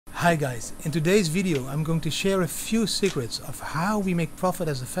Hi guys, in today's video I'm going to share a few secrets of how we make profit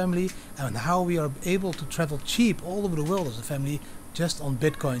as a family and how we are able to travel cheap all over the world as a family just on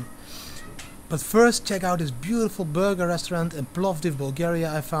Bitcoin. But first, check out this beautiful burger restaurant in Plovdiv,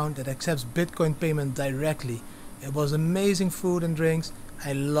 Bulgaria I found that accepts Bitcoin payment directly. It was amazing food and drinks.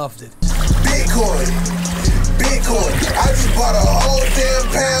 I loved it. Bitcoin, Bitcoin. I just bought a whole damn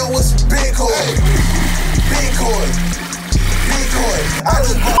pound with some Bitcoin. Bitcoin, Bitcoin. I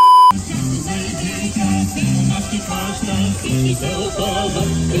just bought.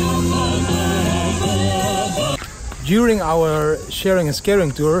 During our sharing and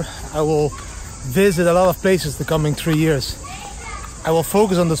scaring tour, I will visit a lot of places the coming 3 years. I will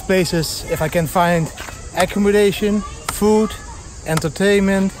focus on those places if I can find accommodation, food,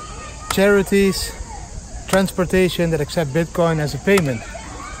 entertainment, charities, transportation that accept Bitcoin as a payment.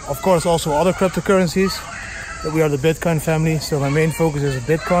 Of course also other cryptocurrencies, but we are the Bitcoin family, so my main focus is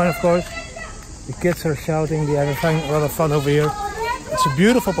Bitcoin, of course. The kids are shouting, they are having a lot of fun over here. It's a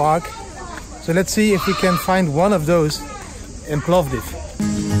beautiful park, so let's see if we can find one of those in Plovdiv.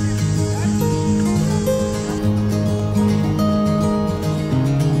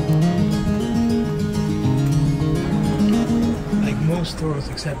 Like most stores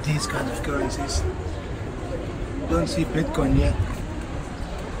accept these kinds of currencies. Don't see Bitcoin yet,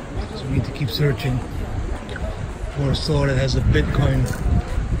 so we need to keep searching for a store that has a Bitcoin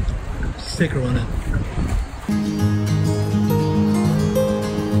sticker on it.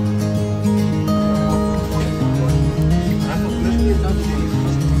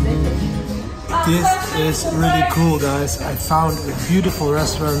 This is really cool, guys. I found a beautiful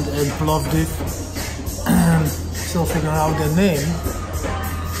restaurant in Plovdiv. Still figuring out their name,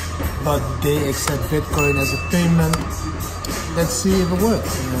 but they accept Bitcoin as a payment. Let's see if it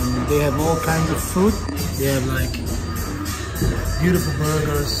works. They have all kinds of food. They have like beautiful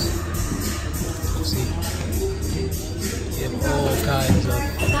burgers. See, they have all kinds of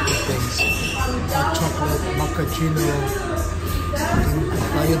things. Hot chocolate, macchiato,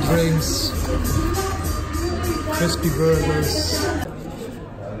 fire drinks, crispy burgers. I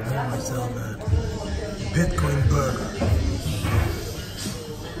got myself a Bitcoin burger.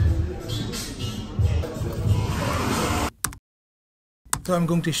 So I'm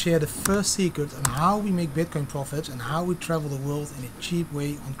going to share the first secret on how we make Bitcoin profits and how we travel the world in a cheap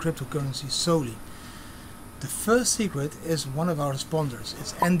way on cryptocurrency solely. The first secret is one of our sponsors.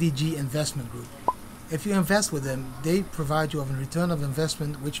 It's NDG Investment Group. If you invest with them, they provide you with a return of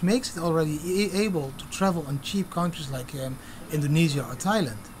investment which makes it already able to travel in cheap countries like Indonesia or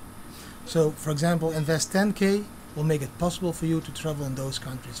Thailand. So for example, invest 10k will make it possible for you to travel in those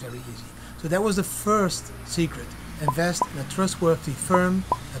countries very easy. So that was the first secret. Invest in a trustworthy firm,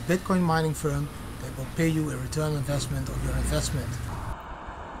 a Bitcoin mining firm that will pay you a return on investment of your investment.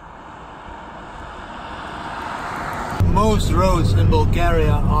 Most roads in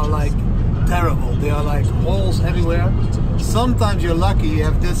Bulgaria are like terrible. They are like holes everywhere. Sometimes you're lucky you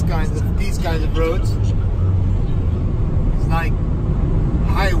have these kinds of roads. It's like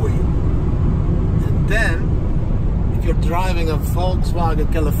highway. And then if you're driving a Volkswagen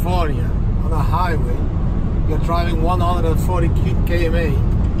California on a highway, you're driving 140 km/h,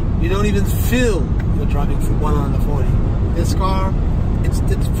 you don't even feel you're driving for 140. This car, it's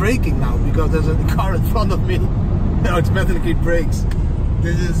braking now because there's a car in front of me. It automatically brakes.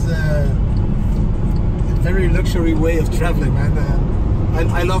 This is a very luxury way of traveling, man.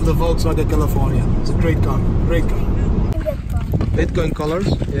 I love the Volkswagen California. It's a great car, great car. Bitcoin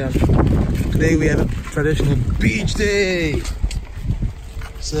colors, yeah. Today we have a traditional beach day.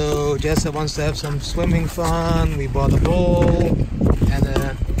 So Jessa wants to have some swimming fun. We bought a ball, and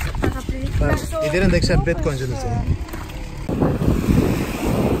but he didn't accept Bitcoins in the thing.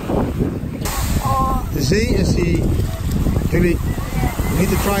 The sea is really, you need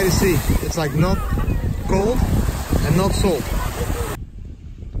to try the sea. It's like not cold and not salt.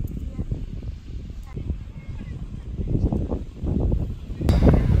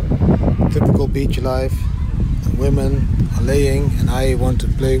 Typical beach life. Women are laying and I want to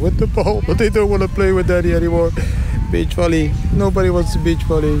play with the ball, but they don't want to play with daddy anymore. Beach volley. Nobody wants to beach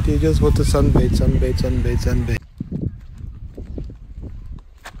volley. They just want to sunbathe, sunbathe, sunbathe, sunbathe.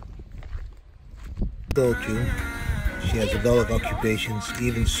 Told you, she has a lot of occupations,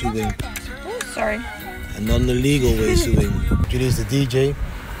 even suing. Oh, sorry. A non-legal way suing. Julie is the DJ.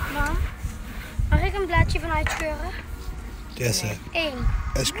 Mam, mag ik een blaadje van uitscheuren? Jessa. 1.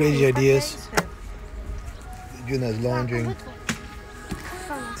 Has crazy ideas. Juna is laundering.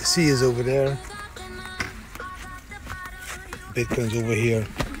 The sea is over there. Bitcoin's over here.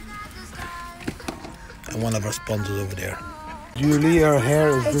 And one of our sponsors over there. Julie, her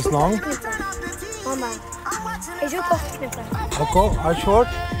hair is this long. Mama, is ook kort knippen. How short?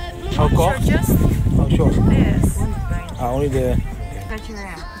 How kort? How short? Yes. Only the... Cut your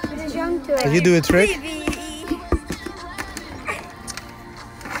hair. Dit is young to Did you do a trick?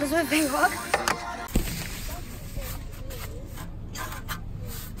 Dat is mijn vinger.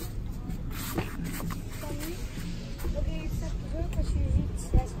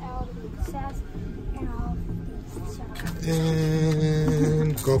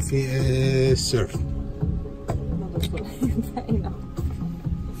 And coffee is served.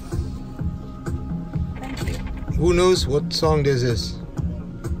 Who knows what song this is?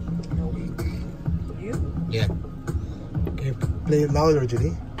 You? Yeah. Can you play it louder,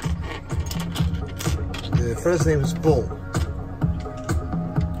 Julie? The first name is Paul.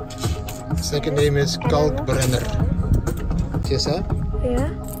 The second name is Kalkbrenner. Jessa, Ja.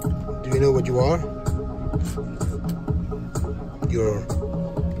 do you know what you are? You're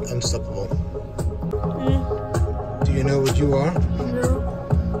unstoppable. Do you know what you are?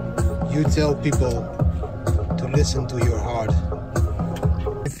 No. You tell people to listen to your heart.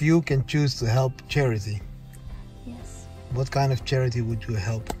 If you can choose to help charity, Yes. what kind of charity would you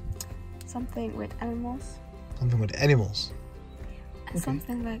help? Something with animals. Something with animals. And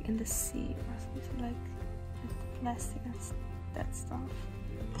something like in the sea or something like plastic and that stuff.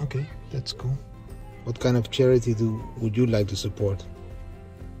 Okay, that's cool. What kind of charity would you like to support?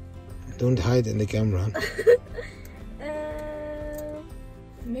 Don't hide in the camera.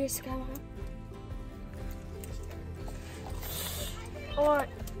 Meeste camera. Or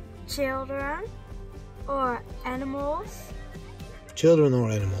children. Or animals. Children or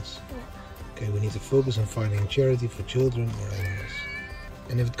animals? Okay, we need to focus on finding charity for children or animals.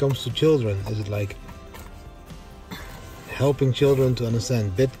 And if it comes to children, is it like helping children to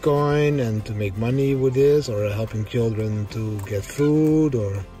understand Bitcoin and to make money with this, or helping children to get food,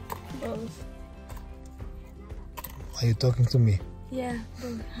 or Both. are you talking to me? Yeah.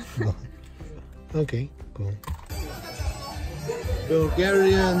 No. Okay, cool.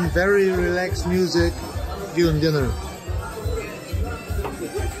 Bulgarian, very relaxed music during dinner.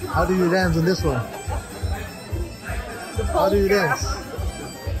 How do you dance on this one? How do you dance?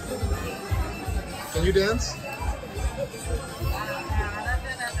 Can you dance?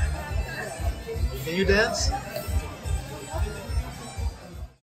 Can you dance?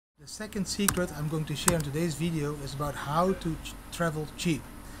 The second secret I'm going to share in today's video is about how to travel cheap.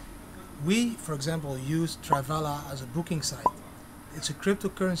 We, for example, use Travala as a booking site. It's a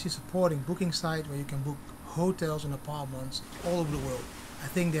cryptocurrency supporting booking site where you can book hotels and apartments all over the world. I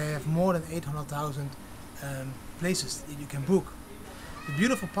think they have more than 800,000 places that you can book. The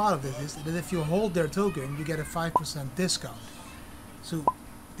beautiful part of this is that if you hold their token, you get a 5% discount. So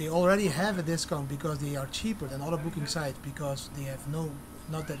they already have a discount because they are cheaper than other booking sites because they have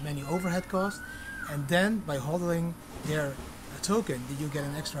not that many overhead costs. And then by holding their token, you get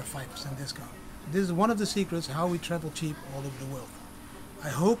an extra 5% discount. This is one of the secrets how we travel cheap all over the world. I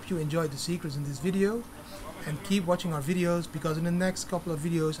hope you enjoyed the secrets in this video, and keep watching our videos, because in the next couple of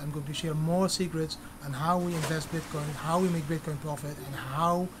videos I'm going to share more secrets on how we invest Bitcoin, how we make Bitcoin profit, and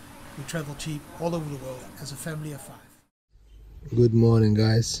how we travel cheap all over the world as a family of 5. Good morning,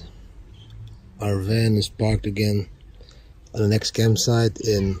 guys. Our van is parked again on the next campsite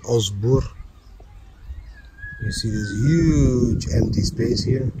in Osburg. You see this huge empty space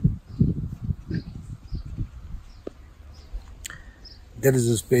here. That is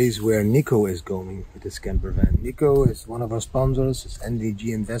the space where Nico is going with his camper van. Nico is one of our sponsors, it's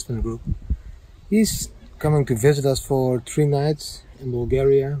NDG Investment Group. He's coming to visit us for 3 nights in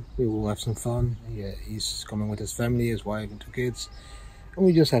Bulgaria. We will have some fun. He's coming with his family, his wife and 2 kids. And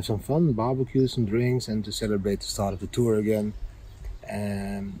we just have some fun, barbecue, some drinks, and to celebrate the start of the tour again.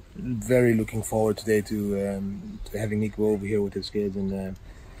 And very looking forward today to having Nico over here with his kids. And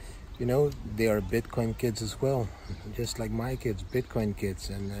you know, they are Bitcoin kids as well, just like my kids, Bitcoin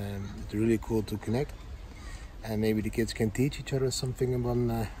kids, and it's really cool to connect. And maybe the kids can teach each other something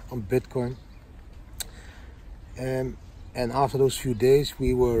on Bitcoin. And after those few days,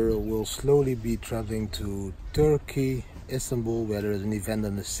 we'll slowly be traveling to Turkey, Istanbul, where there is an event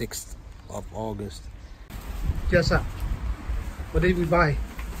on the 6th of August. Jessa, what did we buy?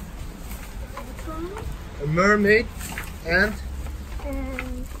 A mermaid and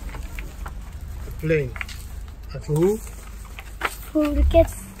plane. And for who? For the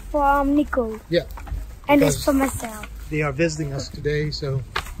kids from Nico. Yeah. And this for myself. They are visiting us today, so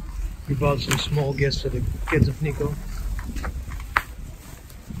we bought some small gifts for the kids of Nico.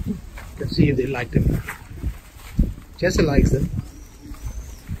 Let's see if they like them. Jessa likes them.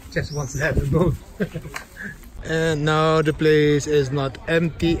 Jessa wants to have them both. And now the place is not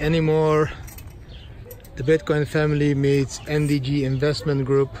empty anymore. The Bitcoin family meets NDG Investment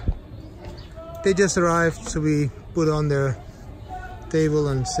Group. They just arrived, so we put on their table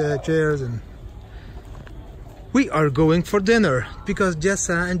and chairs, and we are going for dinner because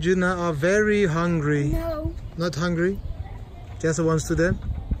Jessa and Juna are very hungry. No. Not hungry? Jessa wants to then?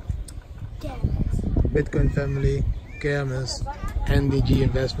 Yes. Bitcoin family, Kermis, NDG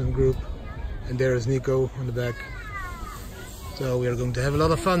Investment Group, and there is Nico on the back. So we are going to have a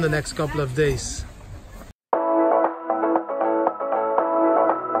lot of fun the next couple of days.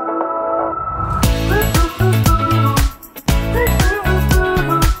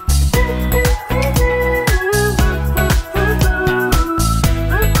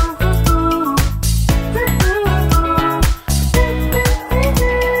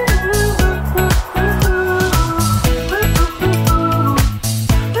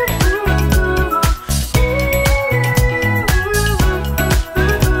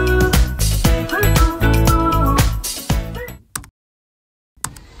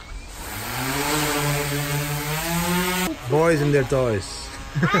 Boys and their toys.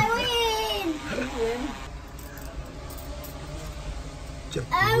 I win!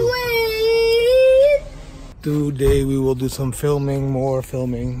 I win! Today we will do some filming, more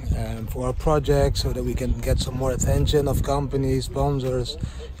filming for our project, so that we can get some more attention of companies, sponsors,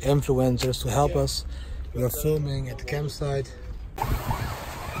 influencers to help us. We are filming at the campsite.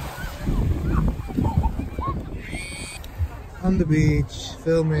 On the beach,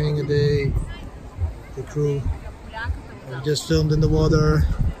 filming a day. The crew just filmed in the water,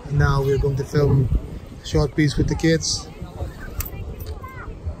 and now we're going to film a short piece with the kids.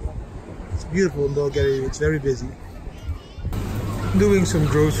 It's beautiful in Bulgaria, it's very busy. Doing some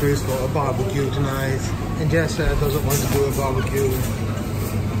groceries for a barbecue tonight, and Jessa doesn't want to do a barbecue.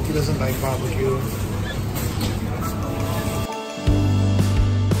 He doesn't like barbecue.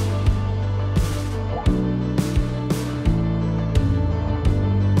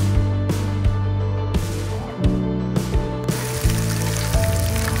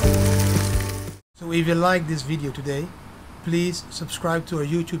 So if you like this video today, please subscribe to our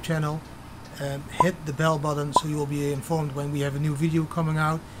YouTube channel, hit the bell button so you will be informed when we have a new video coming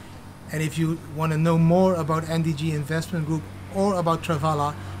out. And if you want to know more about NDG Investment Group or about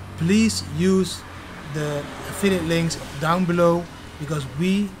Travala, please use the affiliate links down below, because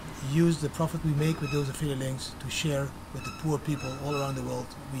we use the profit we make with those affiliate links to share with the poor people all around the world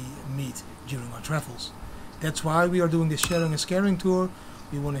we meet during our travels. That's why we are doing this Sharing is Caring tour.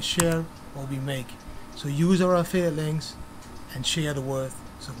 We want to share what we make. So use our affiliate links and share the word,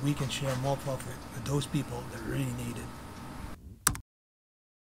 so we can share more profit with those people that really need it.